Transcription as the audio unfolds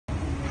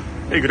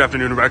Hey, good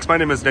afternoon, Rex. My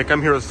name is Nick.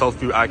 I'm here with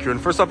Southview Acura.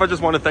 And first off, I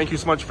just want to thank you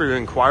so much for your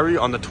inquiry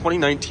on the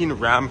 2019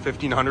 Ram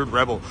 1500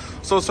 Rebel.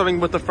 So starting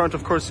with the front,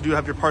 of course, you do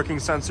have your parking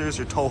sensors,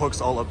 your tow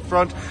hooks all up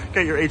front.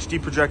 Get your HD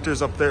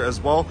projectors up there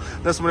as well.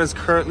 This one is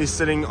currently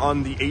sitting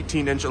on the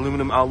 18-inch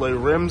aluminum alloy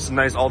rims,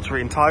 nice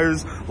all-terrain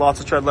tires,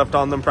 lots of tread left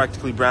on them,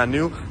 practically brand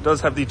new.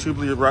 Does have the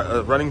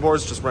tubular running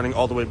boards just running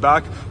all the way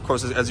back. Of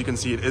course, as you can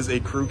see, it is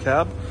a crew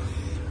cab.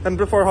 And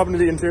before hopping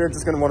into the interior,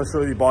 just going to want to show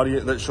you the body,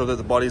 show that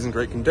the body is in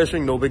great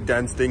condition. No big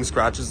dents, dings,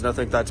 scratches,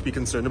 nothing like that to be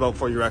concerned about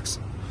for your X.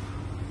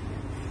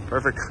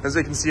 Perfect. As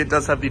you can see, it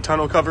does have the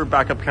tonneau cover,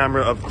 backup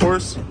camera, of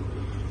course.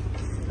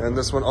 And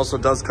this one also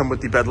does come with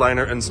the bed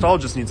liner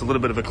installed, just needs a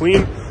little bit of a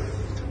clean.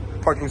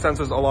 Parking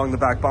sensors along the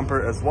back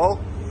bumper as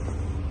well.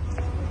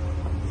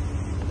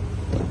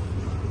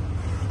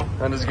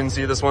 And as you can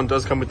see, this one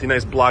does come with the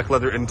nice black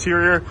leather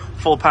interior,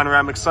 full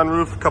panoramic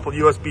sunroof, a couple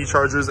USB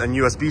chargers and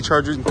USB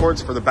charging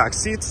ports for the back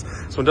seats.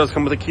 This one does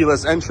come with a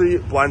keyless entry,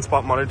 blind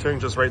spot monitoring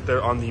just right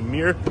there on the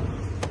mirror.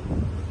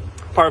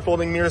 Power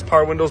folding mirrors,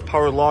 power windows,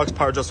 power locks,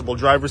 power adjustable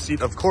driver's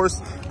seat, of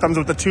course. Comes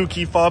with the 2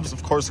 key fobs,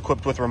 of course,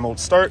 equipped with remote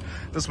start.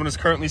 This one is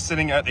currently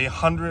sitting at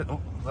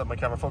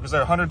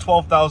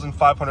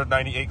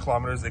 112,598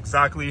 kilometers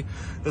exactly.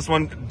 This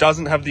one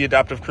doesn't have the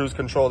adaptive cruise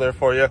control there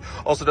for you.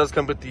 Also does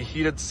come with the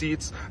heated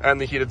seats and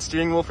the heated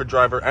steering wheel for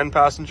driver and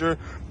passenger.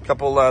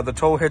 Couple the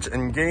tow hitch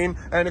and gain.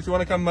 And if you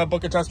want to come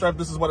book a test drive,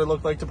 this is what it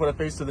looked like to put a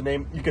face to the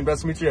name. You can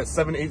best meet you at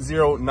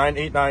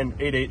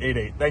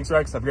 780-989-8888. Thanks,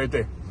 Rex. Have a great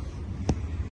day.